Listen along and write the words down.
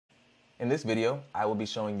In this video, I will be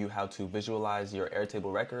showing you how to visualize your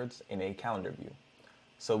Airtable records in a calendar view.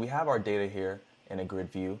 So we have our data here in a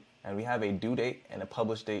grid view, and we have a due date and a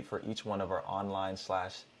publish date for each one of our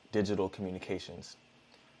online/digital communications.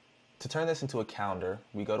 To turn this into a calendar,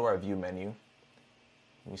 we go to our view menu,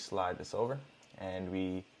 we slide this over, and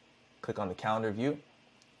we click on the calendar view,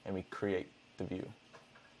 and we create the view.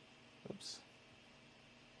 Oops.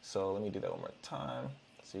 So let me do that one more time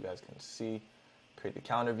so you guys can see. Create the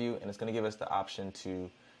calendar view, and it's going to give us the option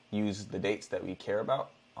to use the dates that we care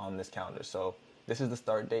about on this calendar. So this is the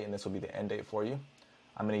start date, and this will be the end date for you.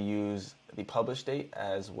 I'm going to use the publish date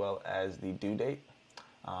as well as the due date.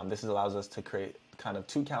 This allows us to create kind of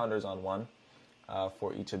two calendars on one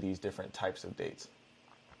for each of these different types of dates.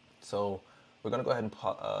 So we're going to go ahead and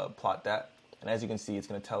plot that, and as you can see, it's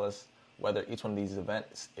going to tell us whether each one of these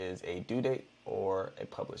events is a due date or a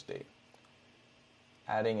publish date.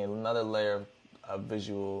 Adding another layer of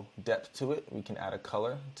visual depth to it, we can add a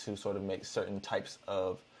color to sort of make certain types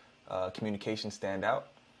of communication stand out,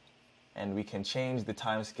 and we can change the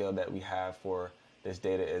time scale that we have for this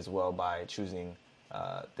data as well by choosing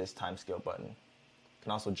this time scale button. You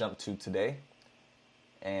can also jump to today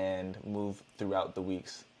and move throughout the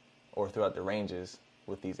weeks or throughout the ranges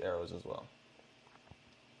with these arrows as well.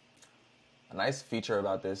 A nice feature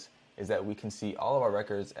about this is that we can see all of our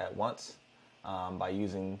records at once by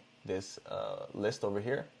using this list over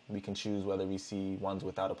here. We can choose whether we see ones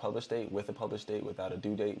without a publish date, with a publish date, without a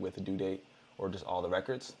due date, with a due date, or just all the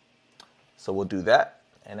records. So we'll do that,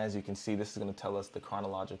 and as you can see, this is going to tell us the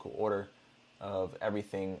chronological order of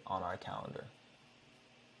everything on our calendar.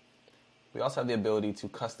 We also have the ability to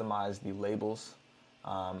customize the labels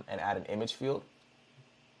and add an image field,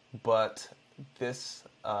 but this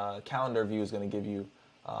calendar view is going to give you,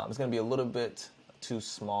 it's going to be a little bit too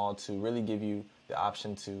small to really give you the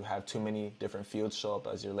option to have too many different fields show up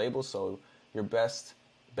as your label. So your best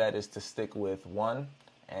bet is to stick with one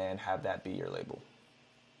and have that be your label.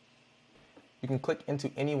 You can click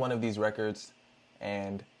into any one of these records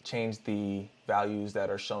and change the values that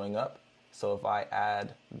are showing up. So if I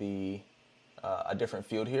add a different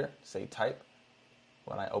field here, say type,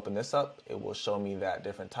 when I open this up, it will show me that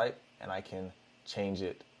different type, and I can change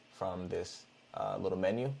it from this little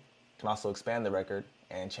menu. Can also expand the record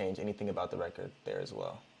and change anything about the record there as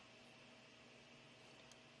well.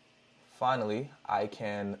 Finally, I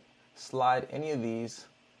can slide any of these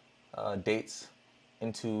dates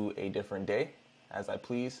into a different day as I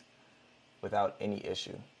please without any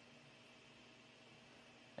issue.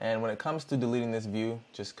 And when it comes to deleting this view,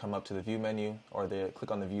 just come up to the view menu or click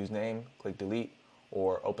on the view's name, click delete,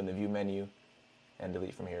 or open the view menu and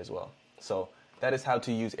delete from here as well. So that is how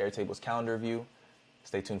to use Airtable's calendar view.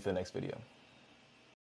 Stay tuned for the next video.